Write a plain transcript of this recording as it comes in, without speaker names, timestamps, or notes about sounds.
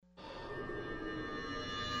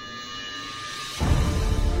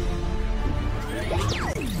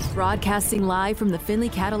Broadcasting live from the Finley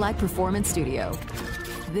Cadillac Performance Studio.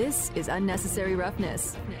 This is Unnecessary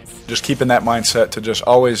Roughness. Just keeping that mindset to just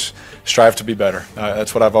always strive to be better.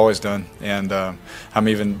 That's what I've always done, and I'm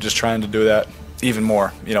even just trying to do that even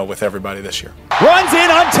more, with everybody this year. Runs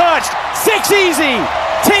in untouched. 6 easy.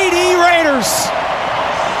 TD Raiders.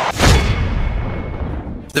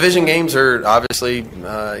 Division games are obviously,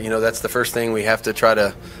 that's the first thing we have to try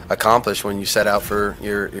to accomplish when you set out for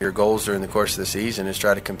your goals during the course of the season is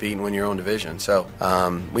try to compete and win your own division. So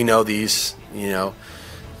we know these,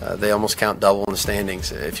 they almost count double in the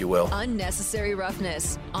standings, if you will. Unnecessary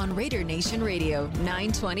Roughness on Raider Nation Radio,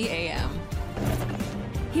 920 AM.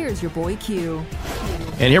 Here's your boy Q.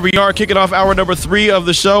 And here we are kicking off hour number 3 of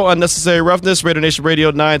the show, Unnecessary Roughness, Raider Nation Radio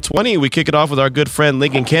 920. We kick it off with our good friend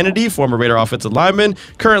Lincoln Kennedy, former Raider offensive lineman,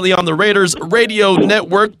 currently on the Raiders Radio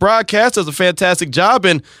Network broadcast. Does a fantastic job.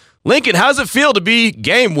 And Lincoln, how does it feel to be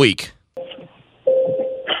game week?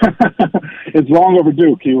 It's long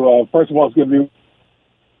overdue, Q. First of all, it's going to be...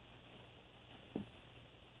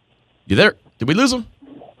 You there? Did we lose him?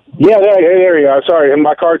 Yeah, there you are. Sorry,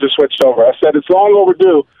 my car just switched over. I said it's long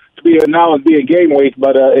overdue to be a game week,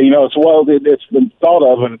 but it's been thought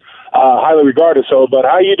of and highly regarded. So, but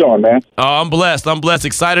how you doing, man? Oh, I'm blessed.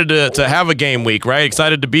 Excited to have a game week, right?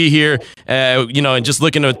 Excited to be here, and just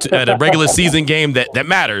looking at a regular season game that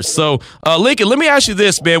matters. So, Lincoln, let me ask you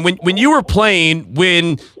this, man. When you were playing,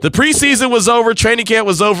 when the preseason was over, training camp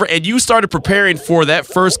was over, and you started preparing for that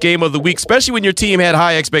first game of the week, especially when your team had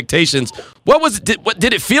high expectations, what was it?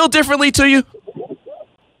 Did it feel differently to you?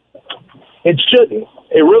 It shouldn't.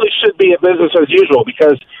 It really should be a business as usual,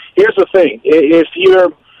 because here's the thing: if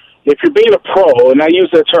you're being a pro, and I use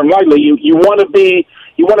that term lightly, you want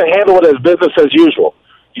to handle it as business as usual.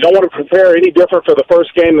 You don't want to prepare any different for the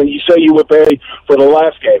first game than you say you would pay for the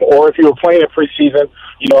last game, or if you were playing a preseason,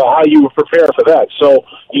 how you would prepare for that. So,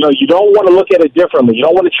 you don't want to look at it differently. You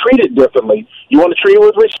don't want to treat it differently. You want to treat it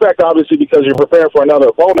with respect, obviously, because you're preparing for another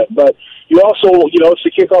opponent. But you also, it's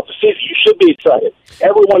to kick off the season. You should be excited.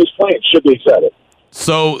 Everyone who's playing should be excited.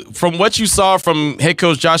 So from what you saw from head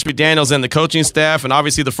coach Josh McDaniels and the coaching staff, and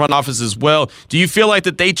obviously the front office as well, do you feel like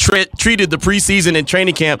that they treated the preseason and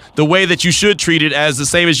training camp the way that you should treat it, as the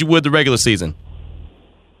same as you would the regular season?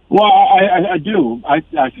 Well, I do.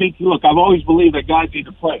 I think, look, I've always believed that guys need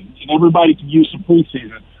to play, and everybody can use some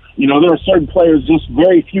preseason. There are certain players, just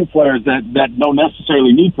very few players that don't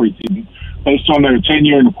necessarily need preseason based on their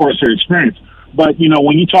tenure and, of course, their experience. But,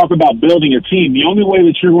 when you talk about building a team, the only way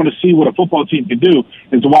that you're going to see what a football team can do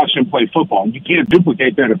is to watch them play football. You can't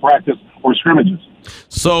duplicate that in practice or scrimmages.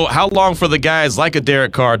 So how long for the guys like a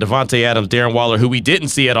Derek Carr, Devontae Adams, Darren Waller, who we didn't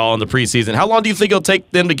see at all in the preseason, how long do you think it'll take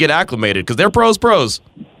them to get acclimated? Because they're pros.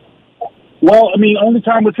 Well, only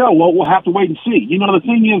time will tell. Well, we'll have to wait and see. The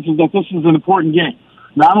thing is that this is an important game.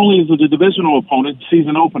 Not only is it a divisional opponent,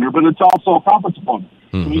 season opener, but it's also a conference opponent.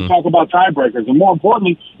 Mm-hmm. When you talk about tiebreakers, and more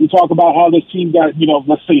importantly, you talk about how this team got,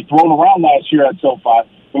 let's say, thrown around last year at SoFi.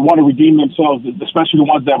 They want to redeem themselves, especially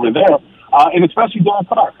the ones that were there, and especially Derek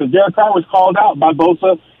Carr, because Derek Carr was called out by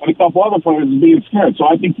Bosa and a couple other players as being scared. So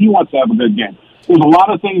I think he wants to have a good game. There's a lot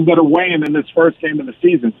of things that are weighing in this first game of the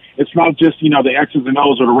season. It's not just, the X's and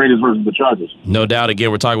O's or the Raiders versus the Chargers. No doubt. Again,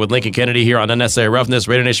 we're talking with Lincoln Kennedy here on Unnecessary Roughness,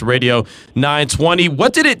 Raider Nation Radio 920.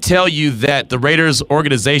 What did it tell you that the Raiders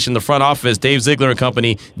organization, the front office, Dave Ziegler and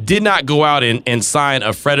company, did not go out and sign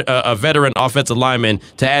a veteran offensive lineman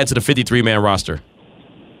to add to the 53-man roster?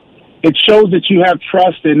 It shows that you have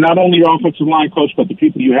trust in not only your offensive line coach, but the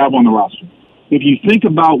people you have on the roster. If you think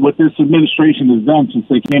about what this administration has done since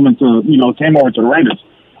they came over to the Raiders,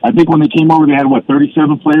 I think when they came over, they had,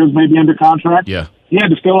 37 players maybe under contract? Yeah. You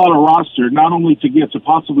had to fill out a roster not only to get to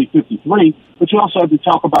possibly 53, but you also had to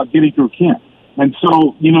talk about getting through camp. And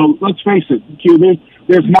so, let's face it, Q,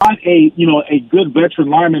 there's not a good veteran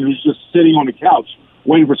lineman who's just sitting on the couch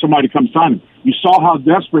waiting for somebody to come sign him. You saw how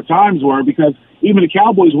desperate times were, because even the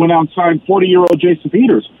Cowboys went out and signed 40-year-old Jason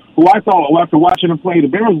Peters, who I thought, after watching him play the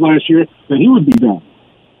Bears last year, that he would be done.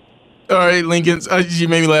 All right, Lincoln, you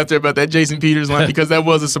made me laugh there about that Jason Peters line, because that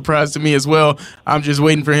was a surprise to me as well. I'm just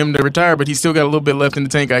waiting for him to retire, but he's still got a little bit left in the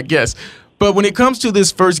tank, I guess. But when it comes to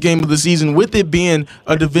this first game of the season, with it being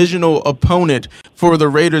a divisional opponent for the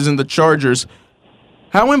Raiders and the Chargers,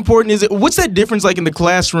 how important is it? What's that difference like in the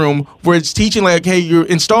classroom where it's teaching like, hey, you're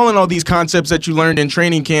installing all these concepts that you learned in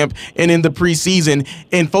training camp and in the preseason,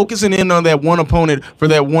 and focusing in on that one opponent for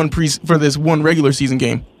this one regular season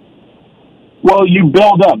game? Well, you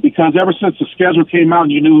build up, because ever since the schedule came out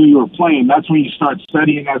and you knew who you were playing, that's when you start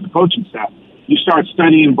studying as a coaching staff. You start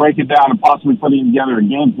studying, breaking down, and possibly putting together a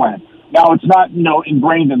game plan. Now, it's not,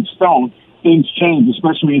 ingrained in stone, things change,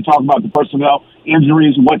 especially when you talk about the personnel,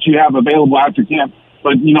 injuries, what you have available after camp.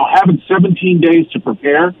 But, having 17 days to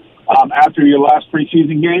prepare after your last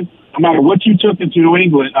preseason game, no matter what you took into New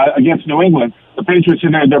England, against New England, the Patriots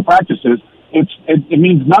in their practices, it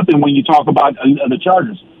means nothing when you talk about the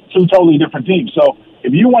Chargers. Two totally different teams. So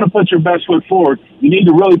if you want to put your best foot forward, you need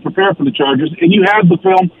to really prepare for the Chargers. And you have the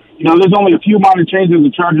film. There's only a few minor changes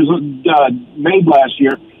the Chargers made last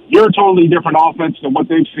year. You're a totally different offense than what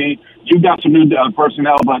they've seen. You've got some new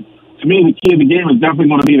personnel, but to me, the key of the game is definitely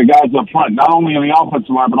going to be the guys up front, not only on the offensive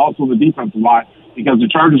line, but also the defensive line, because the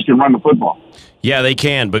Chargers can run the football. Yeah, they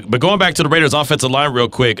can. But going back to the Raiders' offensive line real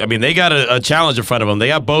quick, I mean, they got a challenge in front of them. They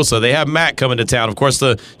have Bosa. They have Matt coming to town. Of course,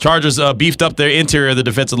 the Chargers beefed up their interior of the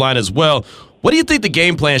defensive line as well. What do you think the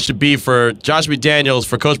game plan should be for Josh McDaniels,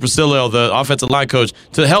 for Coach Bracilio, the offensive line coach,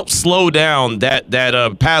 to help slow down that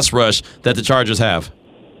pass rush that the Chargers have?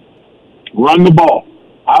 Run the ball.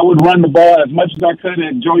 I would run the ball as much as I could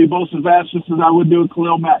at Joey Bosa's ass, just as I would do with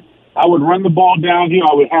Khalil Mack. I would run the ball downhill.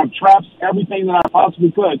 I would have traps, everything that I possibly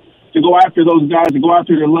could to go after those guys, to go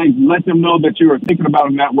after their legs, let them know that you were thinking about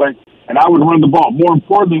them that way, and I would run the ball. More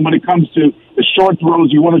importantly, when it comes to the short throws,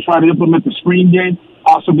 you want to try to implement the screen game,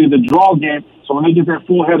 possibly the draw game, so when they get that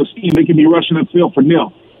full head of steam, they can be rushing upfield for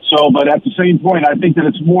nil. So, but at the same point, I think that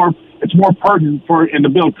it's more pertinent and to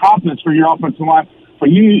build confidence for your offensive line, for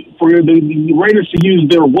the Raiders to use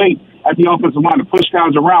their weight at the offensive line to push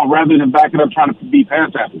guys around rather than backing up trying to be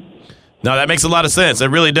pass happy. No, that makes a lot of sense.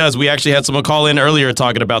 It really does. We actually had someone call in earlier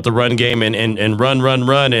talking about the run game and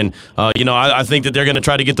run. And, I think that they're going to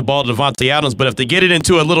try to get the ball to Devontae Adams. But if they get it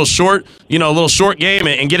into a little short game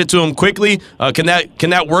and get it to him quickly, can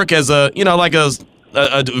that work as a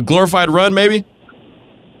glorified run maybe?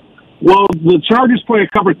 Well, the Chargers play a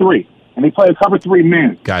cover 3, and they play a cover 3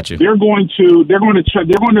 man. Gotcha. They're going to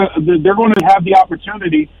have the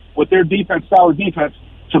opportunity with their style of defense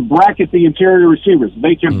to bracket the interior receivers.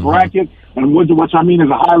 They can bracket, and which I mean is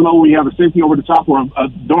a high-low where you have a safety over the top or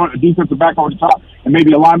a defensive back over the top and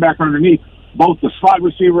maybe a linebacker underneath, both the slot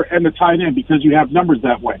receiver and the tight end, because you have numbers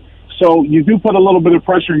that way. So you do put a little bit of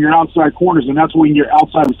pressure in your outside corners, and that's when your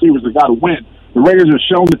outside receivers have got to win. The Raiders have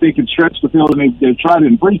shown that they can stretch the field, and they've tried it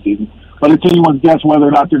in preseason, but it's anyone's guess whether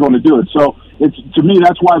or not they're going to do it. So to me,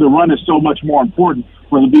 that's why the run is so much more important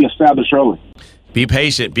for it to be established early. Be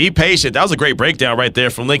patient. Be patient. That was a great breakdown right there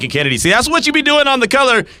from Lincoln Kennedy. See, that's what you be doing on the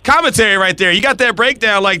color commentary right there. You got that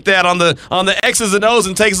breakdown like that on the X's and O's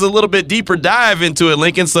and takes a little bit deeper dive into it,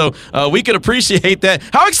 Lincoln. So we could appreciate that.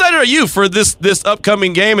 How excited are you for this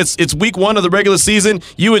upcoming game? It's week 1 of the regular season.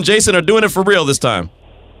 You and Jason are doing it for real this time.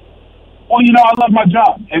 Well, I love my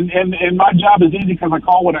job, and my job is easy because I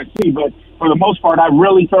call what I see, but for the most part, I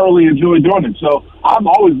really thoroughly enjoy doing it. So I'm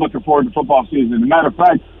always looking forward to football season. As a matter of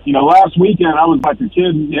fact, last weekend I was like a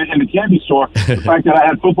kid in the candy store. The fact that I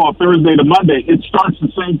had football Thursday to Monday, it starts the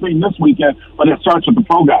same thing this weekend, but it starts with the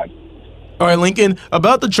pro guys. All right, Lincoln,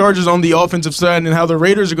 about the Chargers on the offensive side and how the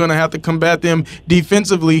Raiders are going to have to combat them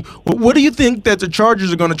defensively, what do you think that the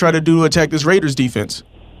Chargers are going to try to do to attack this Raiders defense?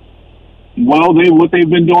 Well, what they've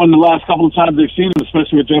been doing the last couple of times they've seen him,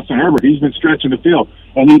 especially with Justin Herbert, he's been stretching the field,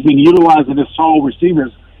 and he's been utilizing his tall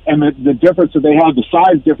receivers, and the difference that they have, the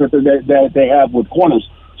size difference that they have with corners.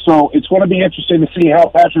 So it's going to be interesting to see how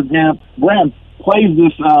Patrick Graham plays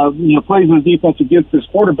this defense against this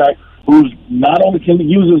quarterback, who's not only can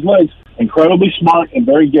use his legs, incredibly smart and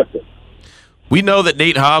very gifted. We know that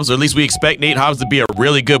Nate Hobbs, or at least we expect Nate Hobbs to be a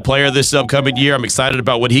really good player this upcoming year. I'm excited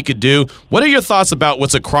about what he could do. What are your thoughts about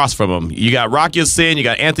what's across from him? You got Rocky Ya-Sin, you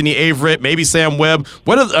got Anthony Averett, maybe Sam Webb.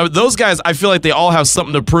 What are those guys? I feel like they all have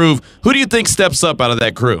something to prove. Who do you think steps up out of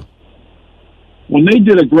that crew? Well, Nate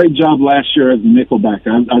did a great job last year as a nickelback,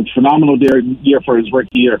 a phenomenal year for his rookie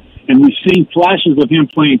year. And we've seen flashes of him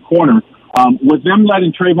playing corner. With them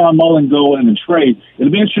letting Trayvon Mullen go in the trade,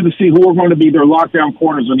 it'll be interesting to see who are going to be their lockdown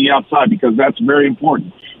corners on the outside, because that's very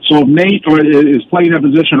important. So if Nate is playing that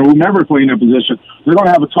position, or whomever is playing that position, they're going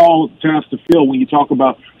to have a tall task to fill when you talk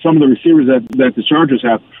about some of the receivers that the Chargers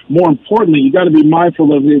have. More importantly, you got to be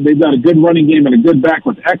mindful of they've got a good running game and a good back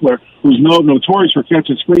with Eckler, who's notorious for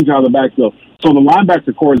catching screens out of the backfield. So the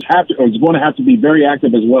linebacker core is going to have to be very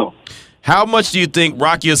active as well. How much do you think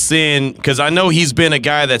Rocky Ya-Sin, because I know he's been a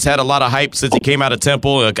guy that's had a lot of hype since he came out of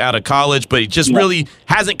Temple, out of college, but he just really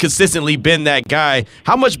hasn't consistently been that guy.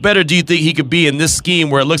 How much better do you think he could be in this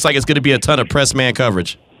scheme where it looks like it's going to be a ton of press man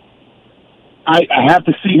coverage? I have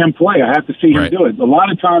to see him play. I have to see him do it. A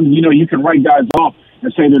lot of times, you can write guys off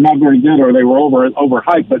and say they're not very good or they were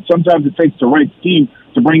overhyped, but sometimes it takes the right scheme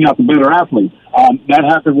to bring out the better athlete. That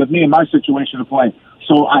happened with me in my situation of playing.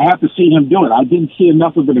 So I have to see him do it. I didn't see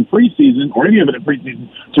enough of it in preseason or any of it in preseason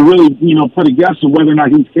to really, put a guess on whether or not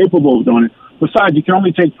he's capable of doing it. Besides, you can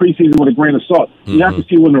only take preseason with a grain of salt. Mm-hmm. You have to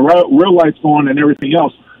see when the real lights go on and everything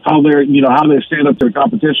else, how they're stand up to the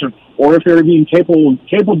competition, or if they're even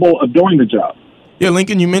capable of doing the job. Yeah,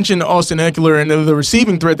 Lincoln, you mentioned Austin Ekeler and the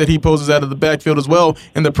receiving threat that he poses out of the backfield as well,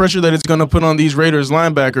 and the pressure that it's going to put on these Raiders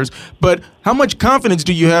linebackers. But how much confidence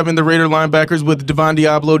do you have in the Raider linebackers with Devon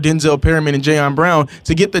Diablo, Denzel Perryman, and Jayon Brown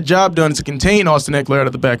to get the job done to contain Austin Ekeler out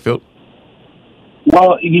of the backfield?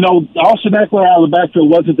 Well, Austin Ekeler out of the backfield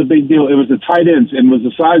wasn't the big deal. It was the tight ends, and it was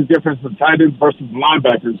the size difference of tight ends versus the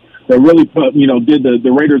linebackers that really did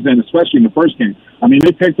the Raiders in, especially in the first game. I mean,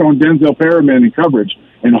 they picked on Denzel Perryman in coverage,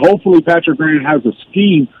 and hopefully Patrick Graham has a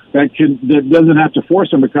scheme that doesn't have to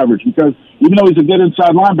force him to coverage, because even though he's a good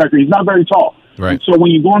inside linebacker, he's not very tall. Right. And so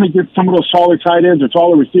when you're going to get some of those taller tight ends or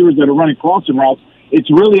taller receivers that are running crossing routes, it's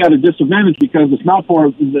really at a disadvantage, because it's not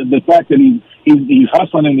for the fact that he's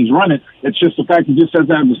hustling and he's running. It's just the fact he just doesn't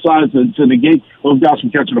have the size to negate those guys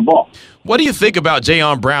from catching the ball. What do you think about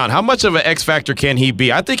Jayon Brown? How much of an X factor can he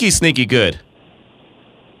be? I think he's sneaky good.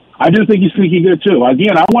 I do think he's sneaky good, too.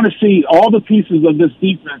 Again, I want to see all the pieces of this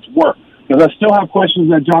defense work, because I still have questions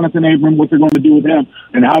that Jonathan Abram, what they're going to do with him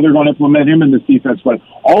and how they're going to implement him in this defense. But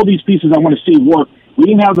all these pieces I want to see work. We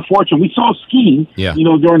didn't have the fortune. We saw scheme,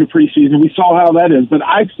 during the preseason. We saw how that is. But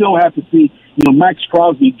I still have to see, Max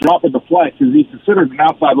Crosby dropping the flat, because he's considered an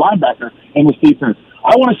outside linebacker in this defense.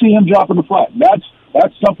 I want to see him dropping the flat.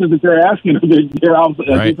 That's something that they're asking of their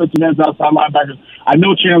defensive ends, outside linebackers. I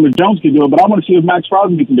know Chandler Jones can do it, but I want to see if Max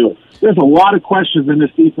Crosby can do it. There's a lot of questions in this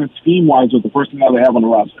defense scheme-wise with the personnel they have on the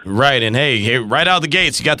roster. Right, and hey, right out of the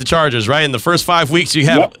gates, you got the Chargers, right? In the first 5 weeks, you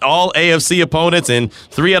have all AFC opponents, and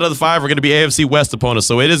 3 out of the 5 are going to be AFC West opponents,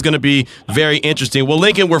 so it is going to be very interesting. Well,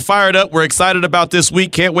 Lincoln, we're fired up. We're excited about this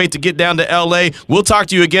week. Can't wait to get down to L.A. We'll talk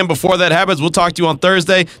to you again before that happens. We'll talk to you on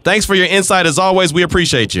Thursday. Thanks for your insight, as always. We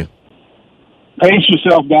appreciate you. Pace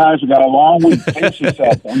yourself, guys. We got a long week. Pace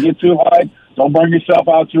yourself. Don't get too high. Don't burn yourself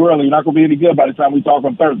out too early. You're not going to be any good by the time we talk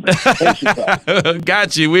on Thursday. Pace yourself.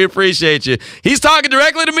 Got you. We appreciate you. He's talking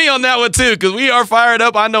directly to me on that one, too, because we are fired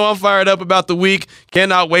up. I know I'm fired up about the week.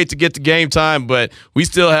 Cannot wait to get to game time, but we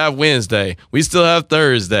still have Wednesday. We still have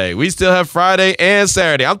Thursday. We still have Friday and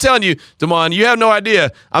Saturday. I'm telling you, Damon, you have no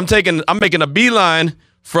idea. I'm making a beeline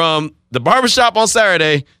from the barbershop on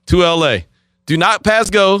Saturday to L.A. Do not pass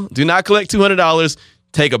go. Do not collect $200.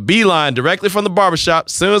 Take a beeline directly from the barbershop.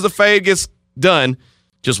 As soon as the fade gets done,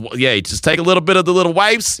 just take a little bit of the little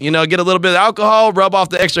wipes, get a little bit of alcohol, rub off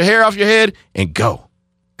the extra hair off your head, and go.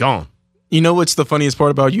 Gone. You know what's the funniest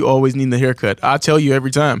part about you always needing the haircut? I tell you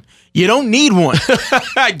every time. You don't need one.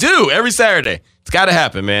 I do every Saturday. It's got to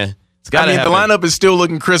happen, man. It's got to happen. The lineup is still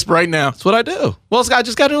looking crisp right now. That's what I do. Well, I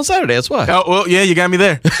just got it on Saturday. That's why. Oh, well, yeah, you got me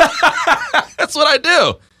there. That's what I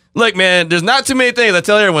do. Look, man, there's not too many things. I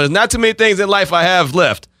tell everyone, there's not too many things in life I have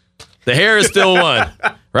left. The hair is still one,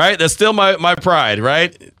 right? That's still my pride,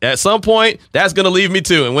 right? At some point, that's going to leave me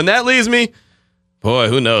too. And when that leaves me, boy,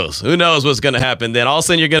 who knows? Who knows what's going to happen? Then all of a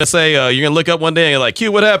sudden you're going to say, you're going to look up one day and you're like,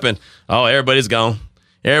 Q, what happened? Oh, everybody's gone.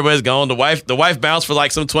 Everybody's gone. The wife bounced for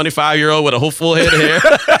like some 25-year-old with a whole full head of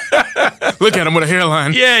hair. Look at him with a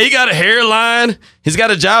hairline. Yeah, he got a hairline. He's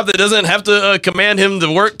got a job that doesn't have to command him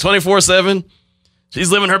to work 24/7. She's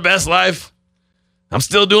living her best life. I'm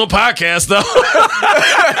still doing podcasts, though.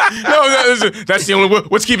 No, that's the only.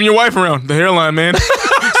 What's keeping your wife around? The hairline, man.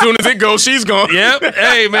 As soon as it goes, she's gone. Yep.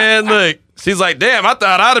 Hey, man, look. She's like, damn, I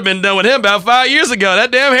thought I'd have been done with him about 5 years ago.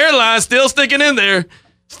 That damn hairline's still sticking in there.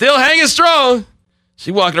 Still hanging strong.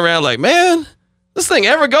 She walking around like, man, this thing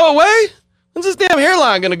ever go away? When's this damn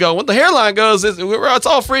hairline going to go? When the hairline goes, it's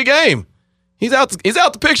all free game. He's out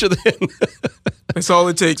the picture then. That's all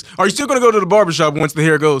it takes. Are you still going to go to the barbershop once the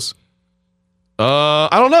hair goes? I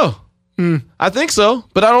don't know. I think so,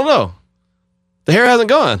 but I don't know. The hair hasn't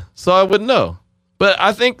gone, so I wouldn't know. But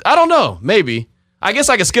I don't know. Maybe. I guess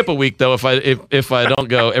I could skip a week though if I don't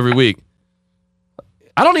go every week.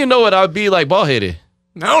 I don't even know what I would be like bald headed.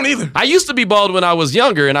 I don't either. I used to be bald when I was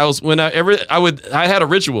younger, and I had a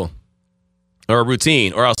ritual or a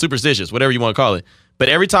routine or I was superstitious, whatever you want to call it. But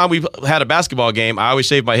every time we had a basketball game, I always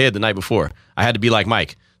shaved my head the night before. I had to be like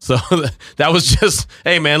Mike. So that was just,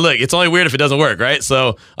 hey, man, look, it's only weird if it doesn't work, right?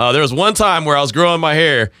 So there was one time where I was growing my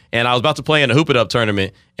hair, and I was about to play in a Hoop It Up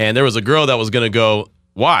tournament, and there was a girl that was going to go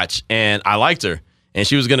watch, and I liked her, and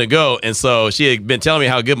she was going to go. And so she had been telling me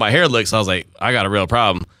how good my hair looks. So I was like, I got a real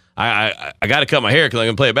problem. I got to cut my hair because I'm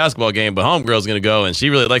going to play a basketball game, but homegirl's going to go, and she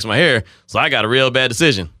really likes my hair, so I got a real bad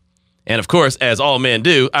decision. And of course, as all men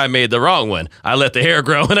do, I made the wrong one. I let the hair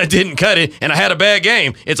grow and I didn't cut it, and I had a bad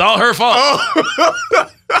game. It's all her fault. Oh.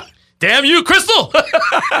 Damn you, Crystal.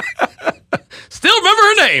 Still remember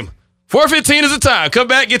her name. 4:15 is the time. Come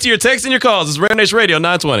back, get to your texts and your calls. It's Raider Nation Radio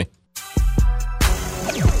 920.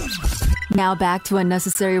 Now back to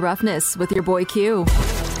Unnecessary Roughness with your boy Q.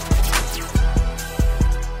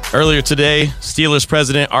 Earlier today, Steelers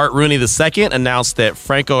president Art Rooney II announced that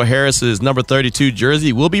Franco Harris's number 32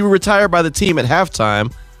 jersey will be retired by the team at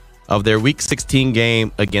halftime of their Week 16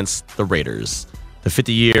 game against the Raiders. The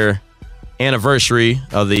 50-year anniversary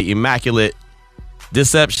of the Immaculate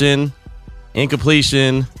Deception,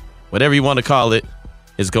 Incompletion, whatever you want to call it,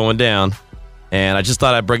 is going down. And I just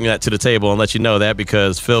thought I'd bring that to the table and let you know that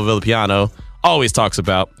because Phil Villapiano always talks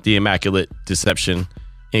about the Immaculate Deception,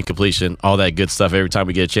 Incompletion, all that good stuff every time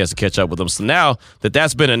we get a chance to catch up with them. So now that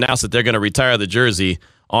that's been announced that they're going to retire the jersey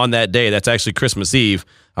on that day, that's actually Christmas Eve,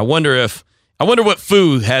 I wonder what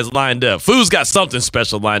Fu has lined up. Fu's got something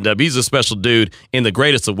special lined up. He's a special dude in the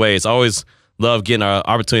greatest of ways. I always love getting an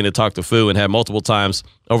opportunity to talk to Fu and had multiple times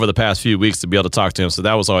over the past few weeks to be able to talk to him. So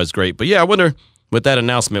that was always great. But yeah, I wonder with that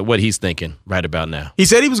announcement what he's thinking right about now. He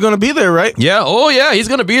said he was going to be there, right? Yeah. Oh, yeah. He's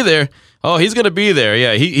going to be there. Oh, he's going to be there.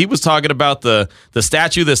 Yeah. He was talking about the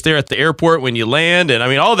statue that's there at the airport when you land. And I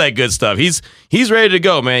mean, all that good stuff. He's ready to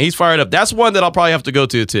go, man. He's fired up. That's one that I'll probably have to go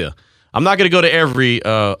to too. I'm not going to go to every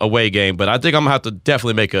away game, but I think I'm going to have to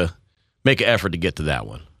definitely make an effort to get to that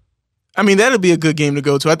one. I mean, that'll be a good game to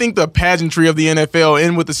go to. I think the pageantry of the NFL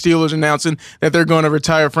and with the Steelers announcing that they're going to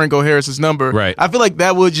retire Franco Harris's number, right. I feel like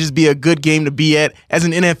that would just be a good game to be at as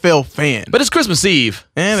an NFL fan. But it's Christmas Eve,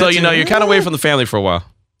 so you're kind of away from the family for a while.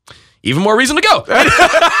 Even more reason to go.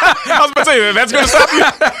 I was about to say, that's going to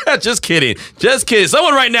stop you. Just kidding.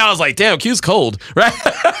 Someone right now is like, damn, Q's cold, right?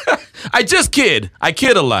 I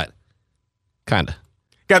kid a lot. Kind of.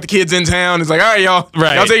 Got the kids in town. It's like, all right, y'all.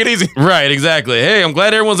 Right. Y'all take it easy. Right, exactly. Hey, I'm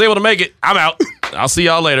glad everyone's able to make it. I'm out. I'll see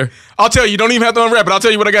y'all later. I'll tell you. You don't even have to unwrap it. I'll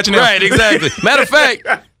tell you what I got you now. Right, exactly. Matter of fact,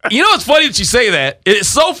 you know it's funny that you say that. It's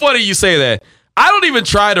so funny you say that. I don't even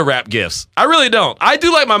try to wrap gifts. I really don't. I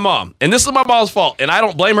do like my mom, and this is my mom's fault, and I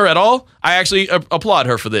don't blame her at all. I actually applaud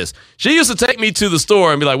her for this. She used to take me to the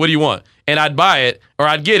store and be like, what do you want? And I'd buy it, or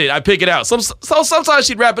I'd get it. I'd pick it out. So sometimes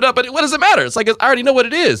she'd wrap it up, but what does it matter? It's like I already know what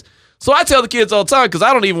it is. So I tell the kids all the time, because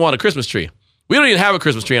I don't even want a Christmas tree. We don't even have a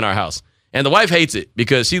Christmas tree in our house. And the wife hates it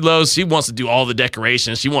because she wants to do all the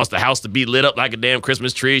decorations. She wants the house to be lit up like a damn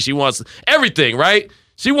Christmas tree. She wants everything, right?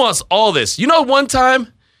 She wants all this. You know, one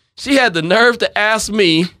time she had the nerve to ask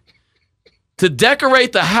me to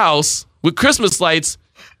decorate the house with Christmas lights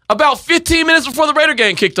about 15 minutes before the Raider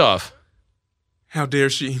game kicked off. How dare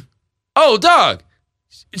she? Oh, dog.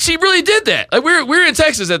 She really did that. Like we were in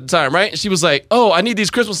Texas at the time, right? And she was like, "Oh, I need these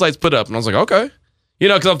Christmas lights put up." And I was like, "Okay." You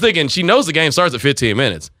know, because I'm thinking she knows the game starts at 15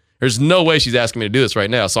 minutes. There's no way she's asking me to do this right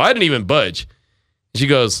now. So I didn't even budge. She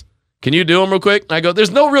goes, "Can you do them real quick?" And I go,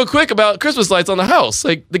 "There's no real quick about Christmas lights on the house.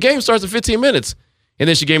 Like the game starts at 15 minutes." And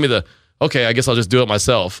then she gave me the, "Okay, I guess I'll just do it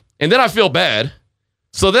myself." And then I feel bad.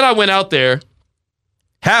 So then I went out there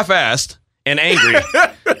half-assed and angry.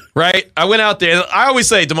 Right? I went out there. I always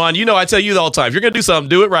say, Damon, you know, I tell you all the time, if you're going to do something,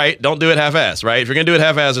 do it right. Don't do it half-assed, right? If you're going to do it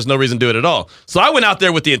half-assed, there's no reason to do it at all. So I went out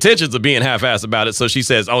there with the intentions of being half-assed about it. So she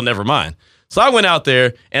says, "Oh, never mind." So I went out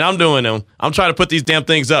there and I'm doing them. I'm trying to put these damn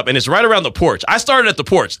things up, and it's right around the porch. I started at the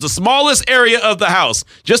porch, the smallest area of the house,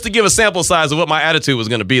 just to give a sample size of what my attitude was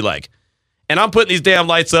going to be like. And I'm putting these damn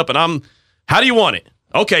lights up, and how do you want it?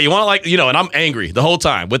 Okay, you want it like, you know, and I'm angry the whole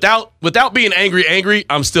time. Without being angry,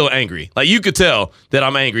 I'm still angry. Like you could tell that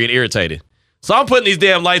I'm angry and irritated. So I'm putting these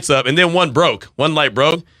damn lights up, and then one light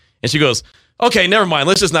broke, and she goes, "Okay, never mind.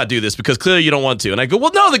 Let's just not do this because clearly you don't want to." And I go,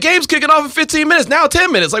 "Well, no, the game's kicking off in 15 minutes. Now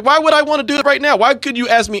 10 minutes. Like, why would I want to do it right now? Why could you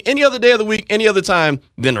ask me any other day of the week, any other time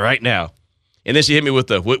than right now?" And then she hit me with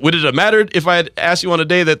would it have mattered if I had asked you on a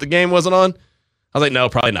day that the game wasn't on? I was like, no,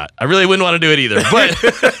 probably not. I really wouldn't want to do it either.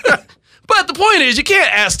 But but the point is, you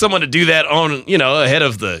can't ask someone to do that on, you know, ahead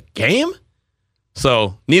of the game.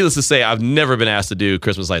 So, needless to say, I've never been asked to do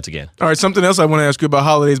Christmas lights again. All right, something else I want to ask you about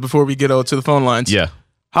holidays before we get to the phone lines. Yeah.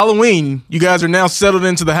 Halloween, you guys are now settled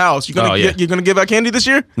into the house. You're gonna give out candy this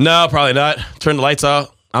year? No, probably not. Turn the lights off.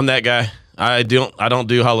 I'm that guy. I don't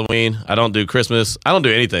do Halloween. I don't do Christmas. I don't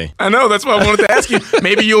do anything. I know. That's why I wanted to ask you.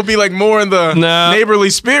 Maybe you'll be like more in the neighborly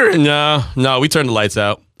spirit. No, we turn the lights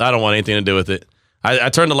out. I don't want anything to do with it. I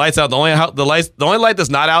turn the lights out. The only light that's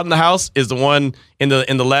not out in the house is the one in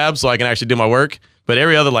the lab, so I can actually do my work. But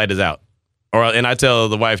every other light is out. And I tell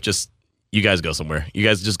the wife, just you guys go somewhere. You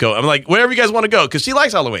guys just go. I'm like, wherever you guys want to go, because she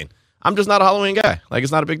likes Halloween. I'm just not a Halloween guy. Like,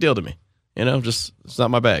 it's not a big deal to me. You know, just it's not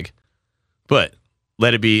my bag. But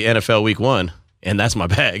let it be NFL Week 1, and that's my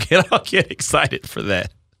bag. And I'll get excited for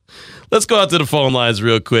that. Let's go out to the phone lines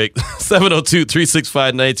real quick.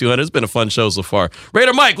 702-365-9200. It's been a fun show so far.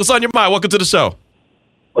 Raider Mike, what's on your mind? Welcome to the show.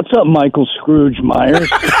 What's up, Michael Scrooge Myers?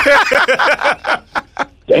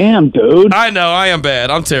 Damn, dude. I know, I am bad.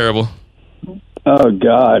 I'm terrible. Oh,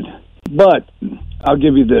 God. But I'll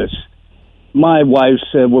give you this. My wife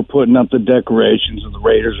said we're putting up the decorations and the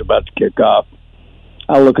Raiders are about to kick off.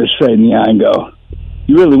 I look her straight in the eye and go,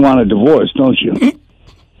 you really want a divorce, don't you?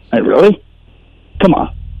 Hey, really? Come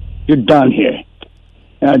on. You're done here.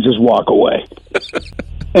 And I just walk away.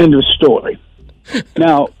 End of story.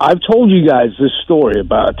 Now, I've told you guys this story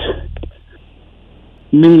about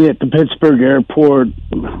me at the Pittsburgh airport.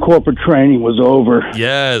 Corporate training was over.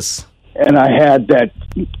 Yes. And I had that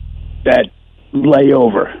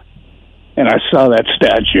layover. And I saw that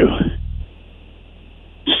statue.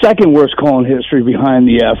 Second worst call in history behind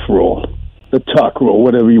the F rule. The tuck rule,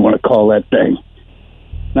 whatever you want to call that thing.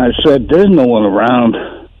 And I said, there's no one around.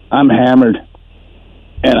 I'm hammered.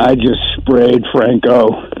 And I just sprayed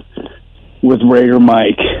Franco with Raider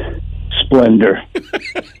Mike Splendor.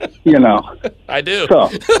 You know. I do. So,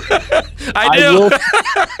 I do.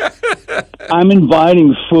 I'm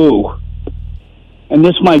inviting Foo, and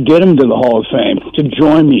this might get him to the Hall of Fame, to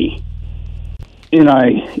join me in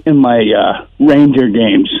my Ranger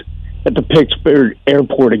games at the Pittsburgh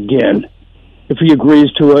airport again. If he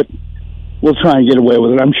agrees to it, we'll try and get away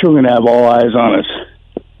with it. I'm sure we're going to have all eyes on us.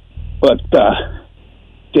 But,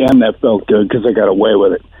 damn, that felt good because I got away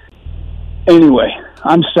with it. Anyway,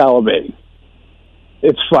 I'm salivating.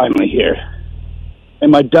 It's finally here.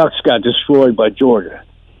 And my Ducks got destroyed by Georgia.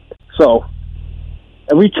 So,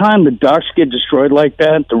 every time the Ducks get destroyed like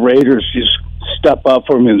that, the Raiders just step up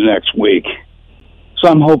for me the next week. So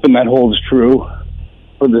I'm hoping that holds true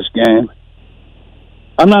for this game.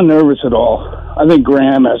 I'm not nervous at all. I think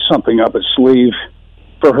Graham has something up his sleeve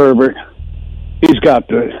for Herbert. He's got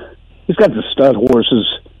the stud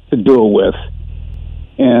horses to do it with.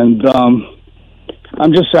 And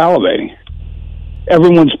I'm just salivating.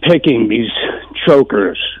 Everyone's picking these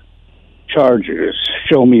chokers, Chargers,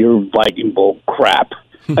 show me your Viking Bowl crap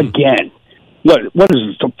again. What is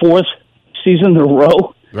this, the fourth season in a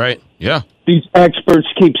row? Right, yeah. These experts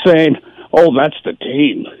keep saying, oh, that's the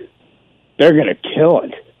team. They're going to kill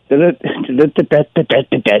it.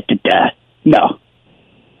 No.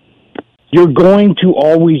 You're going to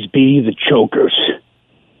always be the chokers.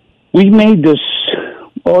 We made this,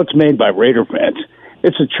 well, it's made by Raider fans.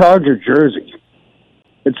 It's a Charger jersey.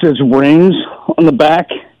 It says rings on the back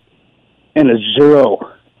and a 0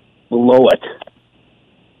 below it.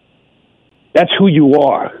 That's who you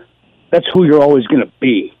are. That's who you're always going to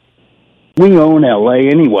be. We own LA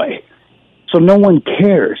anyway, so no one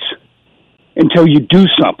cares until you do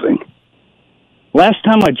something. Last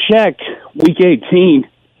time I checked, week 18,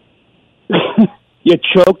 you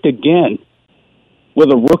choked again with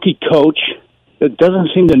a rookie coach that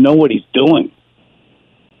doesn't seem to know what he's doing.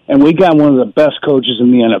 And we got one of the best coaches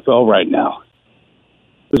in the NFL right now.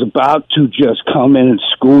 Who's about to just come in and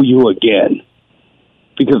school you again.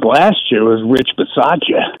 Because last year was Rich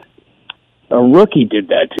Bisaccia. A rookie did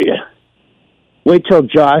that to you. Wait till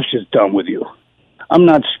Josh is done with you. I'm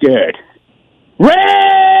not scared. Raiders!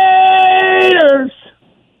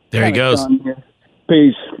 There he goes.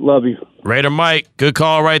 Peace. Love you. Raider Mike, good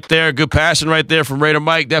call right there. Good passion right there from Raider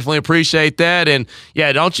Mike. Definitely appreciate that. And,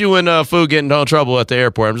 yeah, don't you and Foo get in no trouble at the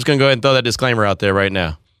airport. I'm just going to go ahead and throw that disclaimer out there right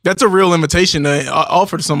now. That's a real invitation to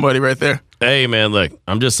offer to somebody right there. Hey, man, look,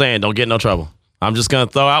 I'm just saying, don't get in no trouble. I'm just going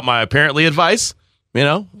to throw out my apparently advice,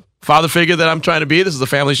 father figure that I'm trying to be. This is a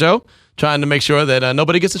family show, trying to make sure that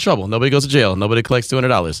nobody gets in trouble. Nobody goes to jail. Nobody collects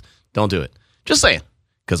 $200. Don't do it. Just saying.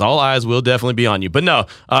 Because all eyes will definitely be on you. But no,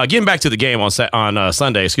 getting back to the game on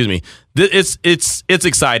Sunday, it's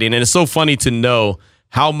exciting, and it's so funny to know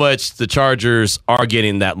how much the Chargers are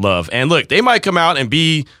getting that love. And look, they might come out and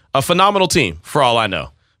be a phenomenal team for all I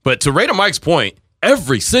know. But to Raider Mike's point,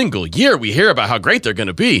 every single year we hear about how great they're going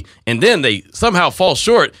to be, and then they somehow fall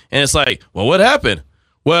short, and it's like, well, what happened?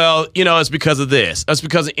 Well, it's because of this. It's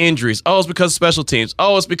because of injuries. Oh, it's because of special teams.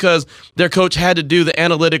 Oh, it's because their coach had to do the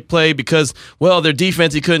analytic play because, well, their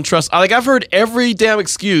defense he couldn't trust. I've heard every damn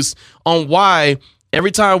excuse on why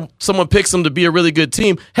every time someone picks them to be a really good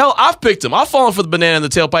team. Hell, I've picked them. I've fallen for the banana in the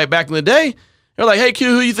tailpipe back in the day. They're like, hey, Q,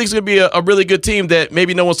 who you think is going to be a really good team that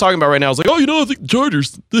maybe no one's talking about right now? I was like, I think the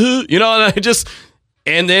Chargers.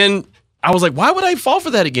 And then I was like, why would I fall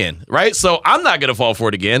for that again, right? So I'm not going to fall for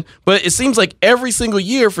it again. But it seems like every single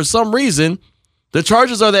year, for some reason, the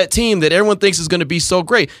Chargers are that team that everyone thinks is going to be so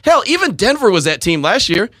great. Hell, even Denver was that team last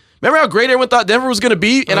year. Remember how great everyone thought Denver was going to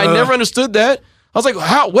be? And I never understood that. I was like,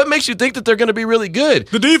 how? What makes you think that they're going to be really good?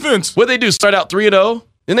 The defense. What they do? Start out 3-0?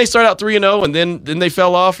 Then they start out 3-0, and then they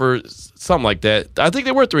fell off or something like that. I think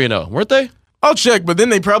they were 3-0, weren't they? I'll check, but then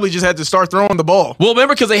they probably just had to start throwing the ball. Well,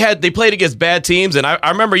 remember, because they played against bad teams, and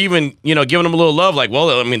I remember even giving them a little love, like,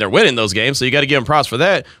 well, I mean, they're winning those games, so you got to give them props for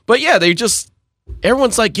that. But yeah,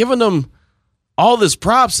 everyone's like giving them all this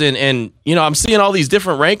props, and I'm seeing all these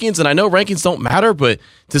different rankings, and I know rankings don't matter, but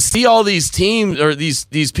to see all these teams or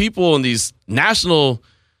these people and these national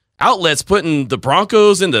outlets putting the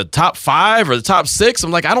Broncos in the top 5 or the top 6,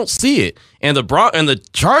 I'm like, I don't see it. And the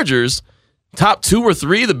Chargers, top 2 or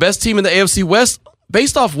 3, the best team in the AFC West,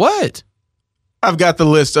 based off what? I've got the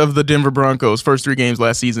list of the Denver Broncos' first 3 games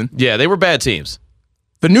last season. Yeah, they were bad teams.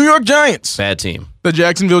 The New York Giants. Bad team. The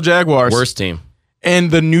Jacksonville Jaguars. Worst team.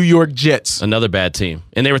 And the New York Jets. Another bad team.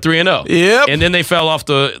 And they were 3-0. Yep. And then they fell off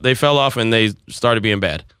and they started being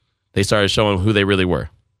bad. They started showing who they really were.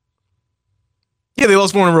 Yeah, they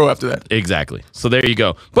lost 4 in a row after that. Exactly. So there you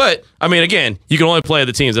go. But, I mean, again, you can only play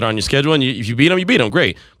the teams that are on your schedule, and if you beat them, you beat them.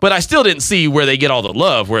 Great. But I still didn't see where they get all the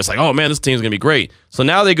love, where it's like, oh, man, this team's going to be great. So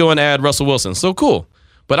now they go and add Russell Wilson. So cool.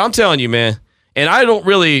 But I'm telling you, man, and I don't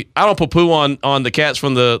poo-poo on the cats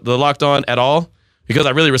from the Locked On at all because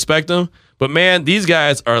I really respect them. But, man, these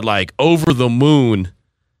guys are, like, over the moon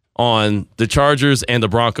on the Chargers and the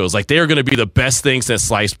Broncos. Like, they're going to be the best thing since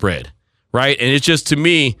sliced bread, right? And it's just, to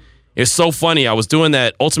me, it's so funny. I was doing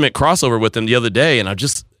that ultimate crossover with them the other day, and I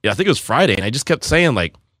think it was Friday, and I just kept saying,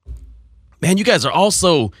 like, man, you guys are all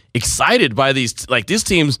so excited by these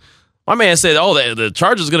teams. My man said, oh, the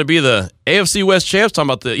Chargers are going to be the AFC West champs, talking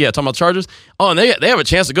about Chargers. Oh, and they have a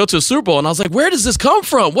chance to go to a Super Bowl. And I was like, where does this come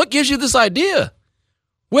from? What gives you this idea?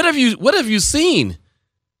 What have you seen?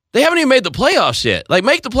 They haven't even made the playoffs yet. Like,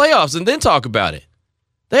 make the playoffs and then talk about it.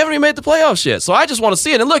 They haven't even made the playoffs yet. So I just want to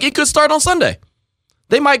see it. And look, it could start on Sunday.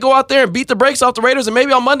 They might go out there and beat the brakes off the Raiders, and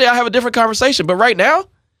maybe on Monday I'll have a different conversation. But right now,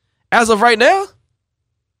 as of right now,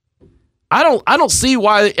 I don't see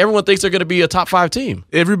why everyone thinks they're going to be a top 5 team.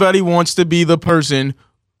 Everybody wants to be the person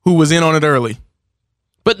who was in on it early.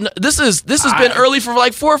 But this has been early for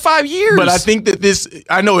like 4 or 5 years. But I think that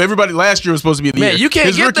I know everybody last year was supposed to be the year. Man, you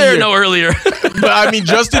can't get there no earlier. But I mean,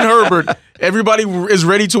 Justin Herbert, everybody is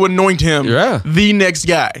ready to anoint him the next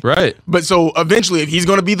guy. Right. But so eventually, if he's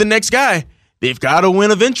going to be the next guy, they've got to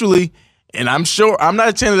win eventually. And I'm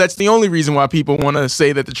not saying that's the only reason why people want to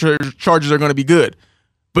say that the Chargers are going to be good.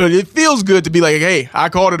 But it feels good to be like, hey, I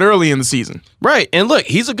called it early in the season. Right. And look,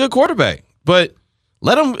 he's a good quarterback. But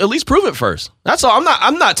let him at least prove it first. That's all.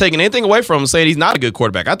 I'm not taking anything away from him saying he's not a good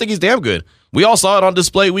quarterback. I think he's damn good. We all saw it on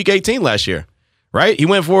display week 18 last year. Right? They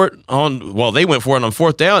went for it on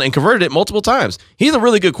 4th down and converted it multiple times. He's a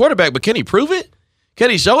really good quarterback, but can he prove it? Can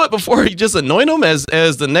he show it before he just anoint him as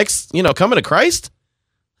the next, coming to Christ?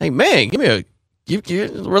 Hey, man,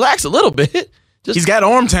 relax a little bit. He's got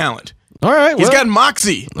arm talent. All right. He's got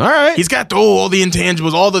moxie. All right. He's got all the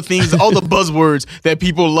intangibles, all the things, all the buzzwords that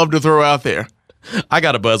people love to throw out there. I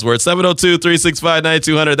got a buzzword.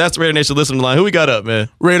 702-365-9200. That's the Raider Nation listening line. Who we got up, man?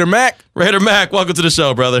 Raider Mac. Raider Mac, welcome to the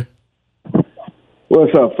show, brother.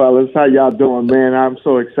 What's up, fellas? How y'all doing, man? I'm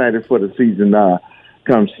so excited for the season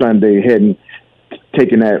come Sunday,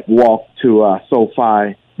 taking that walk to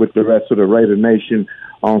SoFi with the rest of the Raider Nation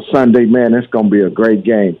on Sunday. Man, it's going to be a great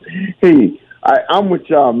game. Hey, I'm with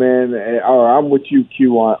y'all, man, or I'm with you,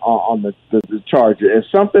 Q, on the Charger. If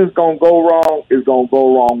something's going to go wrong, it's going to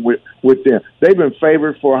go wrong with them. They've been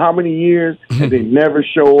favored for how many years, and they never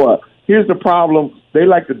show up. Here's the problem. They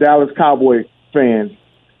like the Dallas Cowboy fans.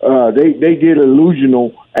 They get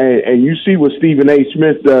illusional, and you see what Stephen A.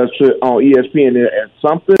 Smith does on ESPN. If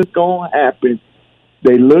something's going to happen,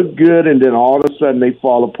 they look good, and then all of a sudden they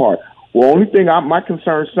fall apart. Well, only thing my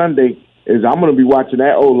concern Sunday is I'm going to be watching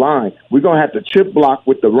that O-line. We're going to have to chip block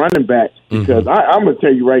with the running backs because I'm going to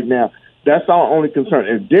tell you right now, that's our only concern.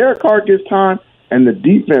 If Derek Carr gets time and the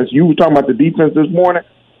defense, you were talking about the defense this morning,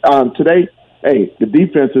 today, hey, the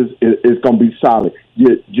defense is going to be solid.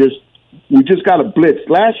 We just got a blitz.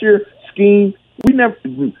 Last year, scheme, we never,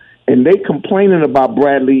 and they complaining about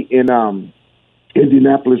Bradley in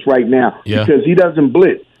Indianapolis right now because he doesn't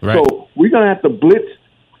blitz. Right. So we're going to have to blitz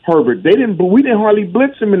Herbert. We didn't hardly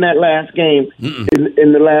blitz him in that last game,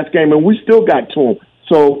 in the last game, and we still got to him.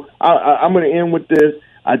 So I'm going to end with this.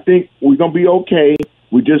 I think we're going to be okay.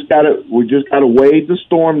 We just gotta wade the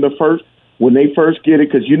storm when they first get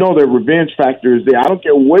it, because their revenge factor is there. I don't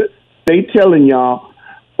care what they telling y'all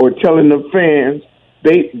or telling the fans.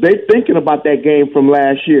 They thinking about that game from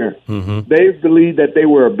last year. They believe that they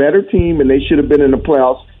were a better team and they should have been in the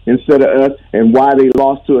playoffs instead of us, and why they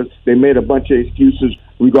lost to us. They made a bunch of excuses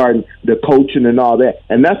regarding the coaching and all that.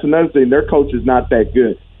 And that's another thing. Their coach is not that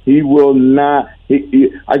good. He will not.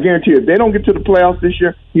 I guarantee you, if they don't get to the playoffs this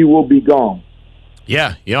year, he will be gone.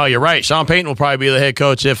 Yeah, you're right. Sean Payton will probably be the head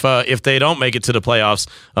coach if they don't make it to the playoffs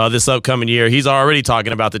this upcoming year. He's already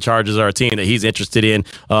talking about the Chargers are a team that he's interested in.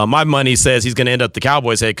 My money says he's going to end up the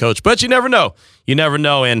Cowboys head coach, but you never know. You never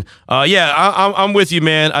know. And I'm with you,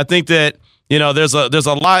 man. I think that there's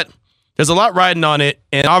a lot riding on it,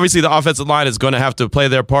 and obviously the offensive line is going to have to play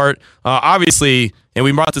their part. Obviously, and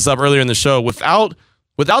we brought this up earlier in the show, without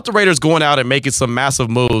the Raiders going out and making some massive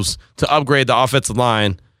moves to upgrade the offensive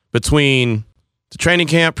line between the training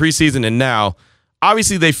camp, preseason, and now,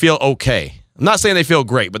 obviously they feel okay. I'm not saying they feel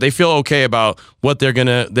great, but they feel okay about what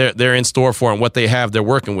they're in store for and what they have they're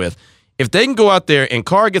working with. If they can go out there and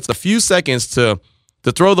Carr gets a few seconds to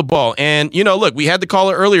throw the ball, and look, we had the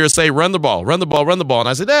caller earlier say run the ball, and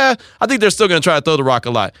I said, I think they're still going to try to throw the rock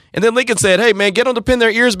a lot. And then Lincoln said, hey man, get them to pin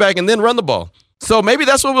their ears back and then run the ball. So maybe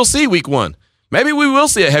that's what we'll see week 1. Maybe we will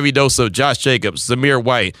see a heavy dose of Josh Jacobs, Zamir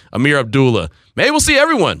White, Amir Abdullah. Maybe we'll see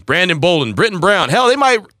everyone. Brandon Bolden, Britton Brown. Hell, they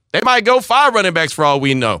might go 5 running backs for all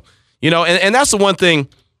we know. And that's the one thing.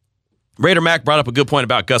 Raider Mac brought up a good point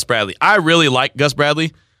about Gus Bradley. I really like Gus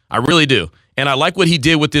Bradley. I really do. And I like what he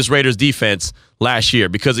did with this Raiders defense last year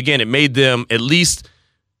because, again, it made them at least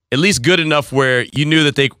good enough where you knew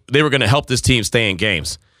that they were going to help this team stay in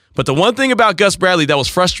games. But the one thing about Gus Bradley that was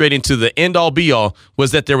frustrating to the end-all, be-all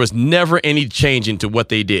was that there was never any change into what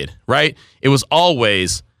they did, right? It was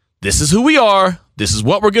always, this is who we are. This is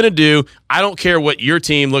what we're going to do. I don't care what your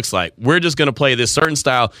team looks like. We're just going to play this certain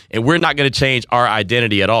style, and we're not going to change our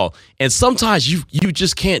identity at all. And sometimes you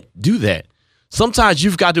just can't do that. Sometimes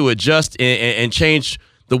you've got to adjust and change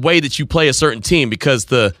the way that you play a certain team because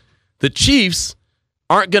the Chiefs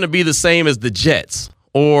aren't going to be the same as the Jets.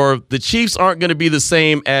 Or the Chiefs aren't going to be the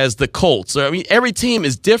same as the Colts. Every team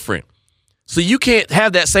is different. So you can't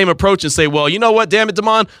have that same approach and say, well, you know what, damn it,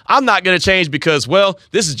 Damon, I'm not going to change because, well,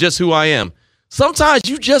 this is just who I am. Sometimes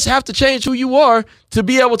you just have to change who you are to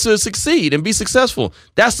be able to succeed and be successful.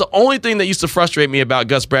 That's the only thing that used to frustrate me about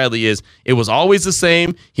Gus Bradley is it was always the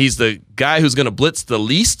same. He's the guy who's going to blitz the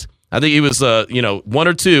least. I think he was, 1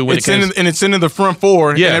 or 2 when it's into the front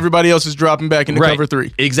 4, and everybody else is dropping back into cover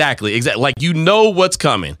 3. Exactly. Like what's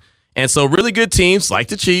coming, and so really good teams like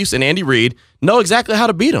the Chiefs and Andy Reid know exactly how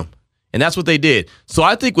to beat them, and that's what they did. So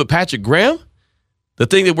I think with Patrick Graham, the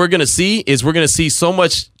thing that we're going to see is we're going to see so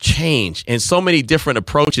much change and so many different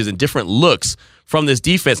approaches and different looks from this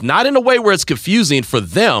defense. Not in a way where it's confusing for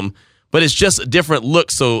them, but it's just a different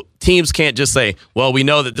look, so teams can't just say, well, we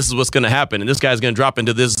know that this is what's going to happen, and this guy's going to drop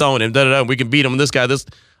into this zone, and and we can beat him, and this guy, this.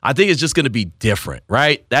 I think it's just going to be different,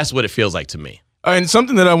 right? That's what it feels like to me. And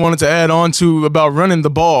something that I wanted to add on to about running the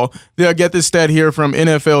ball, I get this stat here from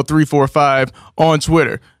NFL345 on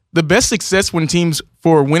Twitter. The best success when teams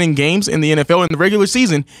for winning games in the NFL in the regular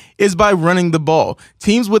season is by running the ball.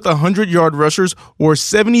 Teams with 100-yard rushers were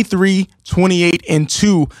 73, 28, and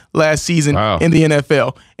 2 last season in the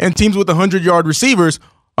NFL. And teams with 100-yard receivers,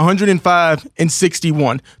 105 and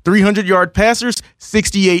 61. 300-yard passers,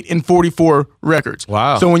 68 and 44 records.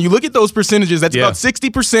 Wow. So when you look at those percentages, that's about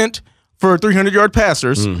 60% for 300-yard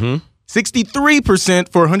passers,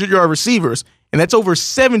 63% for 100-yard receivers, and that's over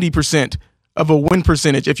 70% of a win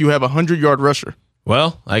percentage if you have a 100-yard rusher.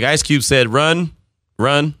 Well, like Ice Cube said, run,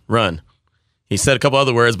 run, run. He said a couple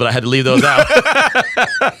other words, but I had to leave those out.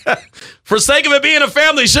 For sake of it being a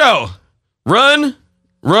family show, run,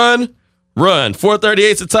 run, run. 4:38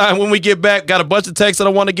 is the time. When we get back, got a bunch of texts that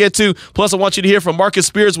I want to get to. Plus, I want you to hear from Marcus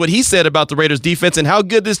Spears what he said about the Raiders defense and how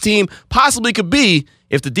good this team possibly could be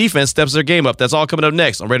if the defense steps their game up. That's all coming up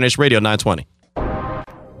next on Raider Nation Radio 920.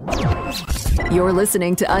 You're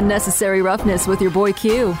listening to Unnecessary Roughness with your boy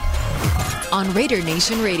Q on Raider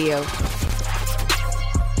Nation Radio.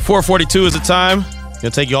 4:42 is the time.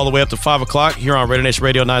 Going to take you all the way up to 5 o'clock here on Raider Nation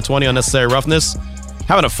Radio 920, Unnecessary Roughness.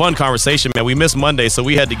 Having a fun conversation, man. We missed Monday, so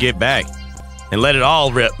we had to get back and let it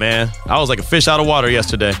all rip, man. I was like a fish out of water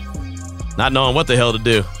yesterday, not knowing what the hell to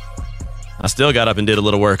do. I still got up and did a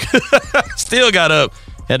little work. Still got up,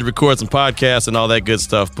 had to record some podcasts and all that good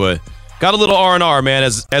stuff, but got a little R&R, man,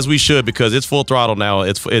 as we should, because it's full throttle now.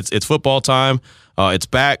 It's football time. It's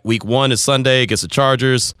back. Week 1 is Sunday against the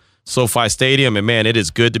Chargers, SoFi Stadium, and man, it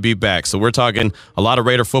is good to be back. So we're talking a lot of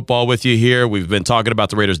Raider football with you here. We've been talking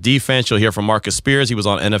about the Raiders defense. You'll hear from Marcus Spears. He was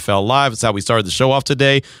on NFL Live. That's how we started the show off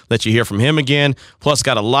today. Let you hear from him again. Plus,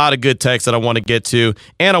 got a lot of good texts that I want to get to,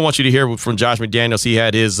 and I want you to hear from Josh McDaniels. He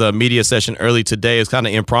had his media session early today. It's kind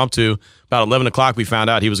of impromptu. About 11 o'clock, we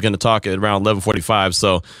found out he was going to talk at around 11:45.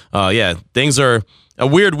 So, things are a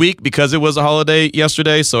weird week because it was a holiday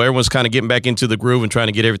yesterday, so everyone's kind of getting back into the groove and trying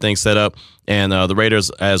to get everything set up, and the Raiders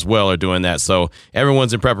as well are doing that. So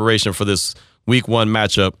everyone's in preparation for this Week 1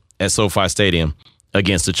 matchup at SoFi Stadium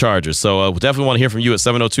against the Chargers. So we definitely want to hear from you at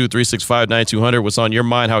 702-365-9200. What's on your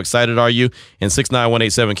mind? How excited are you? And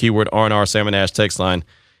 69187, keyword R&R, Salmon Ash text line,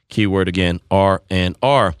 keyword again,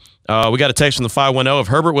 R&R. We got a text from the 510. If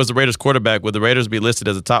Herbert was the Raiders quarterback, would the Raiders be listed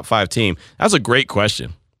as a top 5 team? That's a great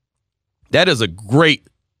question. That is a great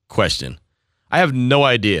question. I have no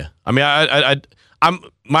idea. I mean, I'm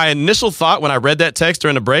my initial thought when I read that text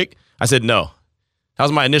during the break, I said no. That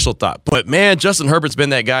was my initial thought. But, man, Justin Herbert's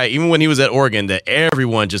been that guy, even when he was at Oregon, that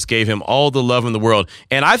everyone just gave him all the love in the world.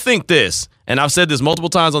 And I think this, and I've said this multiple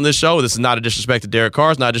times on this show, this is not a disrespect to Derek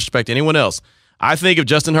Carr, it's not a disrespect to anyone else. I think if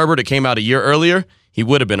Justin Herbert had came out a year earlier, he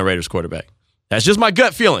would have been a Raiders quarterback. That's just my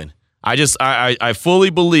gut feeling. I fully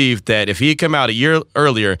believe that if he had come out a year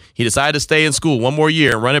earlier, he decided to stay in school one more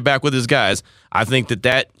year and run it back with his guys, I think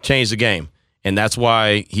that changed the game. And that's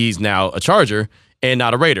why he's now a Charger and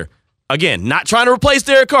not a Raider. Again, not trying to replace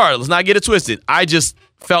Derek Carr. Let's not get it twisted. I just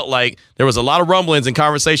felt like there was a lot of rumblings and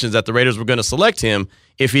conversations that the Raiders were going to select him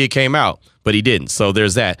if he had came out, but he didn't. So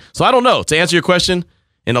there's that. So I don't know. To answer your question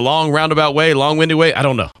in a long, roundabout way, long-winded way, I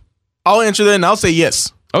don't know. I'll answer that, and I'll say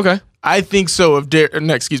yes. Okay. I think so. If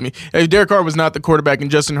Derek Carr was not the quarterback and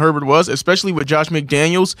Justin Herbert was, especially with Josh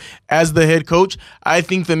McDaniels as the head coach, I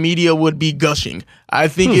think the media would be gushing. I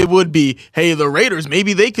think it would be, hey, the Raiders,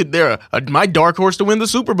 maybe they're my dark horse to win the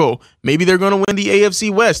Super Bowl. Maybe they're going to win the AFC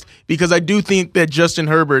West, because I do think that Justin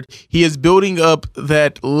Herbert, he is building up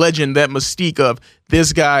that legend, that mystique of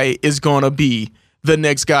this guy is going to be the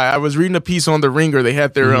next guy. I was reading a piece on The Ringer. They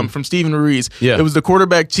had their from Stephen Ruiz. Yeah. It was the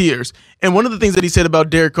quarterback tiers. And one of the things that he said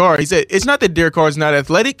about Derek Carr, he said, it's not that Derek Carr is not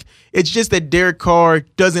athletic. It's just that Derek Carr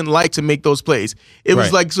doesn't like to make those plays. It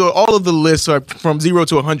was like, so all of the lists are from 0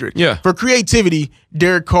 to 100. Yeah. For creativity,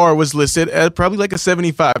 Derek Carr was listed at probably like a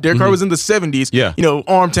 75. Derek Carr was in the 70s. Yeah. You know,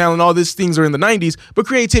 arm talent, all these things are in the 90s, but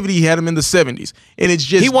creativity, he had him in the 70s. And it's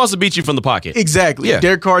just... He wants to beat you from the pocket. Exactly. Yeah.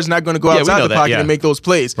 Derek Carr is not going to go outside the pocket and make those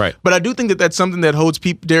plays. Right. But I do think that that's something that holds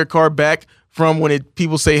Derek Carr back from when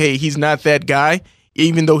people say, hey, he's not that guy,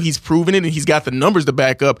 even though he's proven it and he's got the numbers to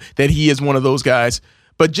back up that he is one of those guys.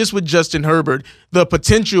 But just with Justin Herbert, the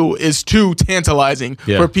potential is too tantalizing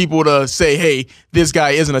for people to say, hey, this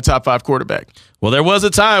guy isn't a top 5 quarterback. Well, there was a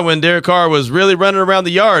time when Derek Carr was really running around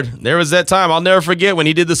the yard. There was that time. I'll never forget when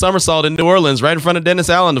he did the somersault in New Orleans right in front of Dennis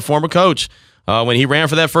Allen, the former coach. When he ran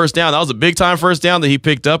for that first down. That was a big-time first down that he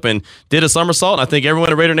picked up and did a somersault. And I think everyone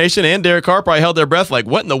at Raider Nation and Derek Carr probably held their breath like,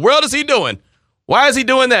 what in the world is he doing? Why is he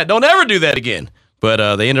doing that? Don't ever do that again.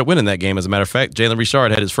 But they ended up winning that game, as a matter of fact. Jalen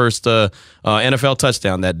Richard had his first NFL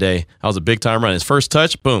touchdown that day. That was a big-time run. His first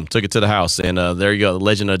touch, boom, took it to the house. And there you go. The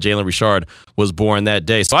legend of Jalen Richard was born that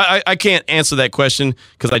day. So I can't answer that question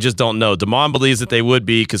because I just don't know. Damon believes that they would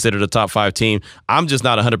be considered a top 5 team. I'm just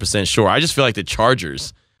not 100% sure. I just feel like the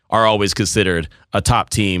Chargers are always considered a top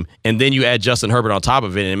team. And then you add Justin Herbert on top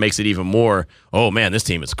of it, and it makes it even more, oh, man, this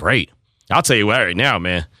team is great. I'll tell you what right now,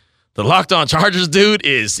 man. The Locked On Chargers dude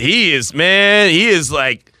he is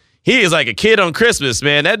like a kid on Christmas,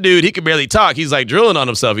 man. That dude, he can barely talk. He's like drooling on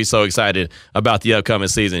himself. He's so excited about the upcoming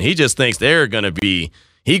season. He just thinks they're gonna be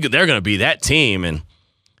that team, and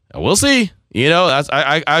we'll see. You know,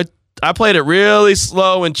 I played it really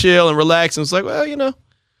slow and chill and relaxed, and it's like, well, you know,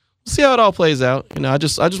 see how it all plays out. You know, I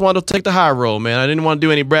just wanted to take the high road, man. I didn't want to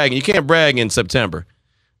do any bragging. You can't brag in September.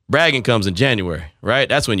 Bragging comes in January, right?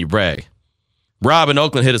 That's when you brag. Rob in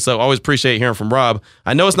Oakland hit us up. Always appreciate hearing from Rob.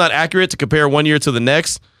 I know it's not accurate to compare one year to the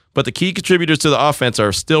next, but the key contributors to the offense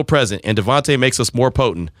are still present, and Devontae makes us more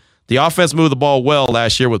potent. The offense moved the ball well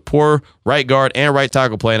last year with poor right guard and right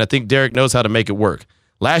tackle play, and I think Derek knows how to make it work.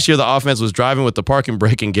 Last year, the offense was driving with the parking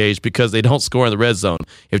brake engaged because they don't score in the red zone.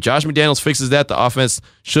 If Josh McDaniels fixes that, the offense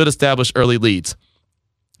should establish early leads.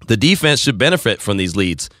 The defense should benefit from these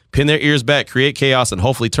leads, pin their ears back, create chaos, and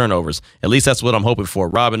hopefully turnovers. At least that's what I'm hoping for.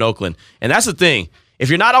 Rob in Oakland. And that's the thing. If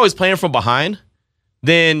you're not always playing from behind,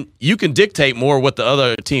 then you can dictate more what the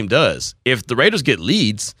other team does. If the Raiders get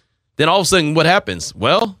leads, then all of a sudden what happens?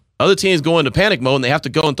 Well, other teams go into panic mode and they have to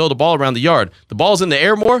go and throw the ball around the yard. The ball's in the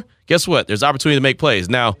air more. Guess what? There's opportunity to make plays.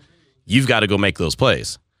 Now, you've got to go make those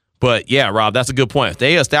plays. But yeah, Rob, that's a good point. If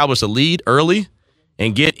they establish a lead early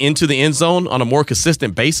and get into the end zone on a more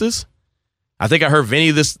consistent basis, I think I heard Vinny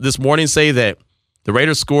this morning say that the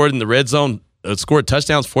Raiders scored in the red zone, scored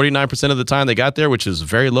touchdowns 49% of the time they got there, which is a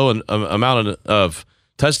very low amount of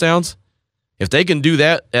touchdowns. If they can do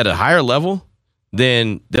that at a higher level,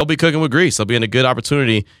 then they'll be cooking with grease. They'll be in a good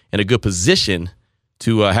opportunity and a good position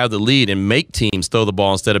to have the lead and make teams throw the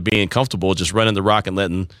ball instead of being comfortable just running the rock and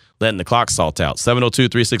letting the clock salt out.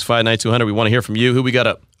 702-365-9200. We want to hear from you. Who we got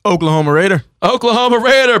up? Oklahoma Raider. Oklahoma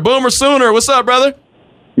Raider. Boomer Sooner. What's up, brother?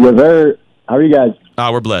 Yes, sir. How are you guys?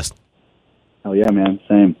 We're blessed. Oh, yeah, man.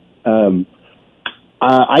 Same.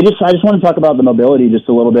 I just want to talk about the mobility just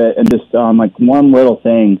a little bit, and just like one little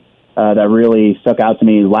thing that really stuck out to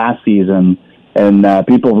me last season. And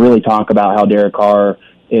people really talk about how Derek Carr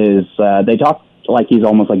is, they talk like he's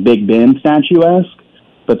almost like Big Ben statue-esque,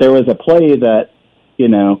 but there was a play that,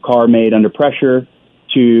 Carr made under pressure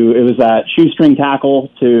it was that shoestring tackle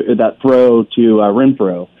to that throw to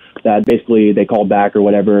Renfro that basically they called back or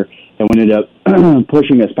whatever, and we ended up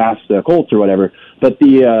pushing us past the Colts or whatever. But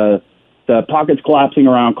the pocket's collapsing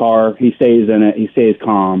around Carr. He stays in it. He stays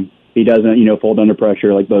calm. He doesn't, fold under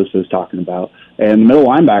pressure like Bosa was talking about. And the middle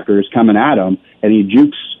linebacker is coming at him, and he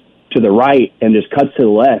jukes to the right and just cuts to the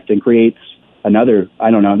left and creates another,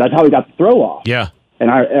 I don't know. That's how he got the throw off. Yeah.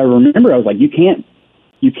 And I remember I was like, you can't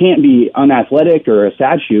be unathletic or a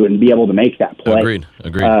statue and be able to make that play. Agreed.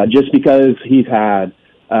 Just because he's had,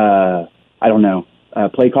 I don't know,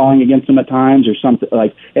 play calling against him at times or something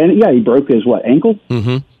like, and yeah, he broke his ankle?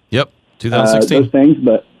 Mm-hmm. Yep. 2016. Those things,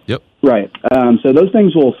 but yep. Right. So those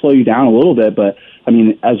things will slow you down a little bit, but I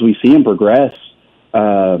mean, as we see him progress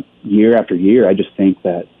year after year, I just think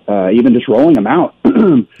that even just rolling him out,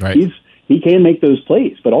 right. He can make those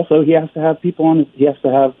plays, but also he has to have people on. He has to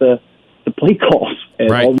have the play calls and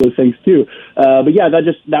right. all those things too. But yeah,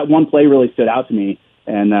 that one play really stood out to me.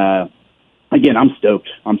 And again, I'm stoked.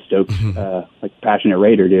 Like passionate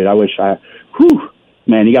Raider, dude. I wish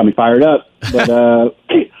man, you got me fired up. But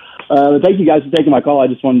thank you guys for taking my call. I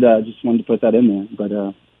just wanted to put that in there.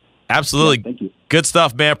 But absolutely, yeah, thank you. Good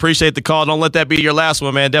stuff, man. Appreciate the call. Don't let that be your last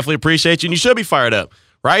one, man. Definitely appreciate you, and you should be fired up,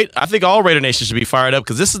 right? I think all Raider Nation should be fired up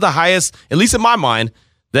because this is the highest, at least in my mind,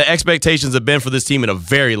 the expectations have been for this team in a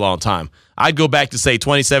very long time. I'd go back to say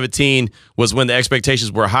 2017 was when the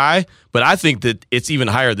expectations were high, but I think that it's even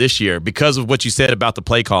higher this year because of what you said about the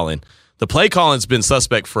play calling. The play calling's been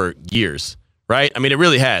suspect for years, right? I mean, it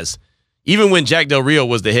really has. Even when Jack Del Rio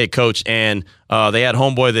was the head coach and they had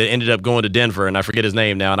homeboy that ended up going to Denver, and I forget his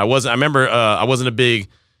name now. And I wasn't a big,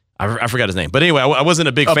 I forgot his name. But anyway, I wasn't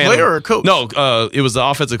a big fan. A player or a coach? No, it was the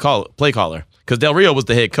offensive play caller because Del Rio was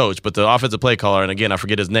the head coach, but the offensive play caller, and again, I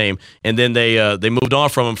forget his name. And then they moved on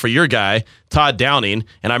from him for your guy, Todd Downing.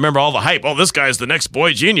 And I remember all the hype. Oh, this guy's the next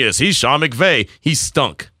boy genius. He's Sean McVay. He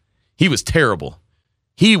stunk. He was terrible.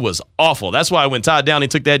 He was awful. That's why when Todd Downing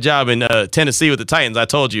took that job in Tennessee with the Titans, I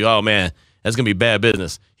told you, oh, man, that's going to be bad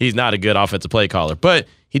business. He's not a good offensive play caller. But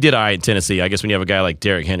he did all right in Tennessee. I guess when you have a guy like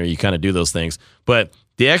Derrick Henry, you kind of do those things. But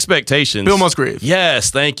the expectations. Bill Musgrave.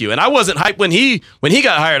 Yes, thank you. And I wasn't hyped when he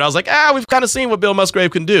got hired. I was like, we've kind of seen what Bill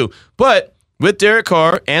Musgrave can do. But with Derek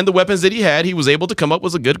Carr and the weapons that he had, he was able to come up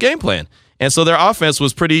with a good game plan. And so their offense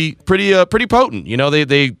was pretty potent. You know,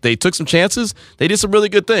 they took some chances. They did some really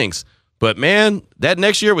good things. But, man, that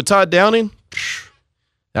next year with Todd Downing,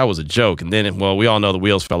 that was a joke. And then, well, we all know the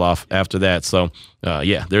wheels fell off after that. So,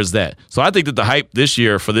 yeah, there's that. So I think that the hype this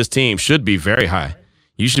year for this team should be very high.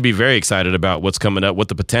 You should be very excited about what's coming up, what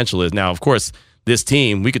the potential is. Now, of course, this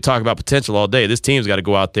team, we could talk about potential all day. This team's got to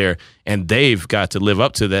go out there, and they've got to live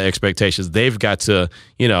up to the expectations. They've got to,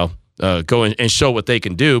 go and show what they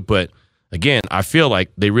can do. But, again, I feel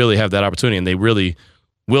like they really have that opportunity, and they really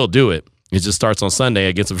will do it. It just starts on Sunday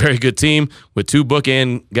against a very good team with two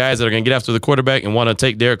bookend guys that are going to get after the quarterback and want to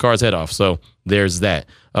take Derek Carr's head off. So there's that.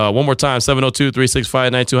 One more time,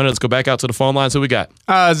 702-365-9200. Let's go back out to the phone lines. Who we got?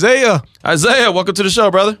 Isaiah, welcome to the show,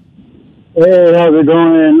 brother. Hey, how's it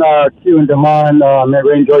going? Q and Damon, I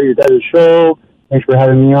really enjoy your guys' show. Thanks for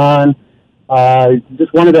having me on.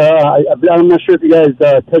 Just wanted to, I'm not sure if you guys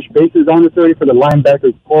touched bases on this already for the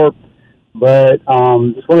linebackers corps. But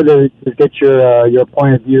just wanted to just get your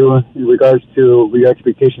point of view in regards to your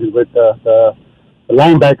expectations with the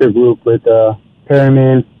linebacker group with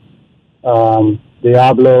Perriman,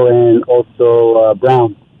 Diablo, and also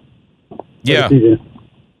Brown. Yeah.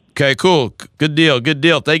 Okay, cool. Good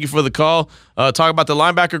deal. Thank you for the call. Talk about the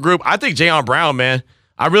linebacker group. I think Jayon Brown, man.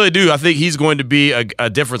 I really do. I think he's going to be a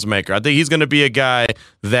difference maker. I think he's going to be a guy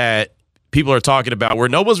that people are talking about where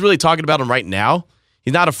no one's really talking about him right now.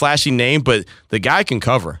 He's not a flashy name, but the guy can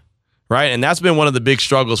cover, right? And that's been one of the big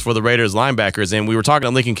struggles for the Raiders linebackers. And we were talking to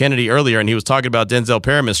Lincoln Kennedy earlier, and he was talking about Denzel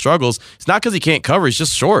Perriman's struggles. It's not because he can't cover. He's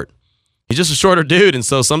just short. He's just a shorter dude. And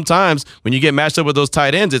so sometimes when you get matched up with those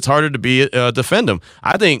tight ends, it's harder to defend them.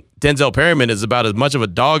 I think Denzel Perriman is about as much of a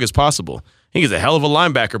dog as possible. I think he's a hell of a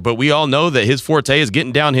linebacker, but we all know that his forte is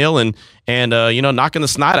getting downhill and knocking the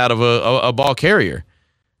snot out of a ball carrier.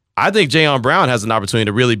 I think Jayon Brown has an opportunity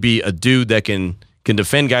to really be a dude that can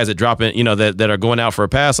defend guys that drop in, that are going out for a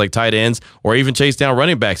pass like tight ends or even chase down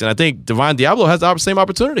running backs. And I think Divine Diablo has the same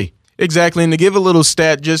opportunity. Exactly, and to give a little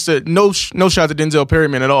stat, just no shot at Denzel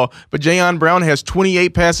Perryman at all, but Jayon Brown has 28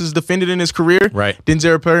 passes defended in his career. Right.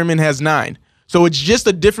 Denzel Perryman has 9. So it's just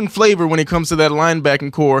a different flavor when it comes to that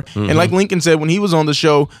linebacking core. Mm-hmm. And like Lincoln said when he was on the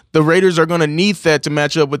show, the Raiders are going to need that to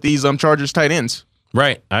match up with these Chargers tight ends.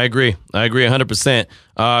 Right. I agree 100%.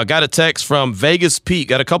 Got a text from Vegas Pete.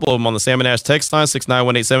 Got a couple of them on the Sam and Ash text line,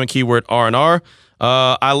 69187, keyword R&R.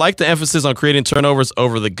 I like the emphasis on creating turnovers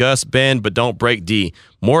over the Gus, Ben, but don't break D.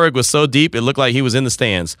 Morig was so deep, it looked like he was in the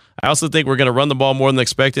stands. I also think we're going to run the ball more than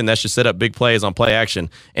expected, and that should set up big plays on play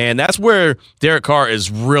action. And that's where Derek Carr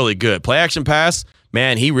is really good. Play action pass,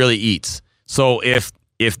 man, he really eats. So if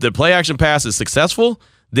the play action pass is successful,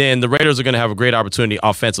 then the Raiders are going to have a great opportunity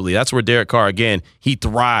offensively. That's where Derek Carr, again, he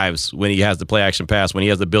thrives when he has the play action pass, when he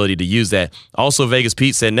has the ability to use that. Also, Vegas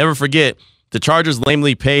Pete said, never forget, the Chargers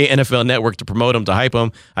lamely pay NFL Network to promote him, to hype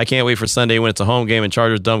him. I can't wait for Sunday when it's a home game and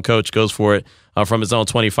Chargers dumb coach goes for it from his own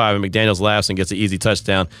 25 and McDaniels laughs and gets an easy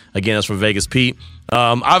touchdown. Again, that's from Vegas Pete.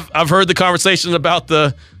 I've heard the conversation about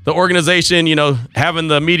the organization, having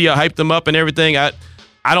the media hype them up and everything. I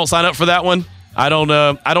don't sign up for that one. I don't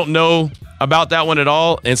know about that one at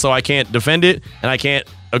all, and so I can't defend it, and I can't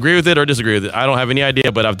agree with it or disagree with it. I don't have any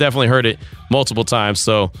idea, but I've definitely heard it multiple times,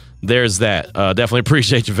 so there's that. Definitely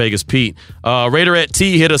appreciate you, Vegas Pete. Raiderette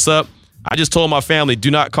T hit us up. I just told my family,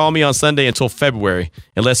 do not call me on Sunday until February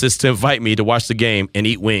unless it's to invite me to watch the game and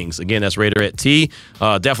eat wings. Again, that's Raiderette T.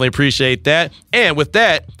 Definitely appreciate that. And with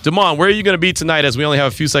that, Damon, where are you going to be tonight as we only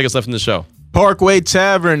have a few seconds left in the show? Parkway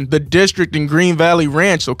Tavern, the District in Green Valley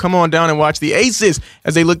Ranch. So come on down and watch the Aces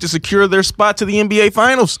as they look to secure their spot to the NBA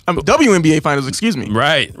Finals. WNBA Finals, excuse me.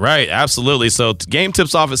 Right, absolutely. So game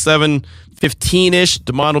tips off at 7:15-ish.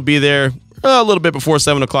 Damon will be there a little bit before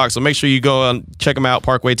 7 o'clock. So make sure you go and check them out,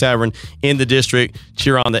 Parkway Tavern in the District.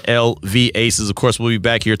 Cheer on the LV Aces. Of course, we'll be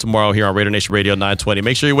back here tomorrow here on Raider Nation Radio 920.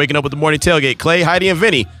 Make sure you're waking up with the morning tailgate. Clay, Heidi, and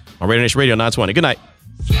Vinny on Raider Nation Radio 920. Good night.